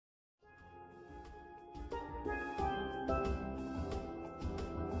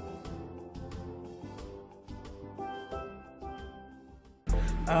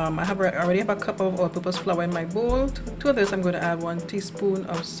already have a cup of all-purpose flour in my bowl. To this I'm going to add 1 teaspoon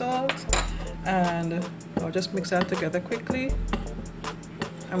of salt, and I'll just mix that together quickly.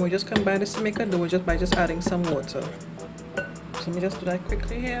 And we just combine this to make a dough just by adding some water. So let me just do that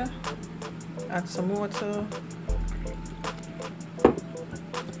quickly here. Add some water.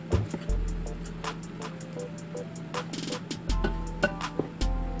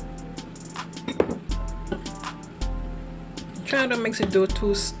 Try not to mix the dough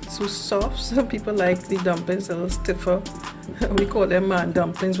too soft. Some people like the dumplings a little stiffer. We call them man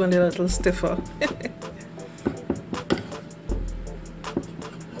dumplings when they're a little stiffer.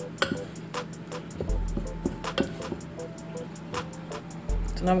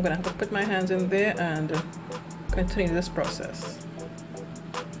 So now I'm gonna have to put my hands in there and continue this process.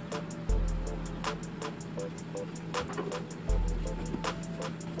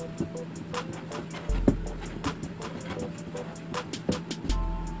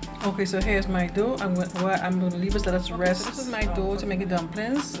 Okay, so here's my dough. I'm going to leave it let it rest. This is my dough to make the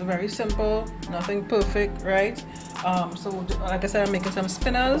dumplings. Very simple, nothing perfect, right? So like I said, I'm making some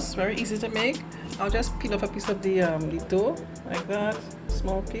spinners. Very easy to make. I'll just peel off a piece of the dough like that,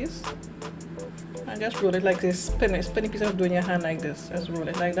 small piece, and just roll it like this. Spin a piece of dough in your hand like this. Just roll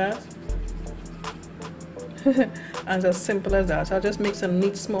it like that. And as simple as that. So I'll just make some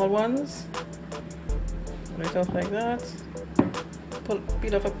neat small ones. Roll it off like that.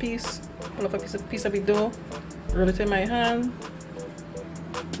 Peel off a piece of the dough, roll it in my hand.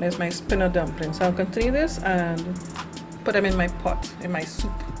 There's my spinner dumplings. So I'll continue this and put them in my pot, in my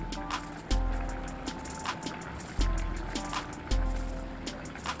soup.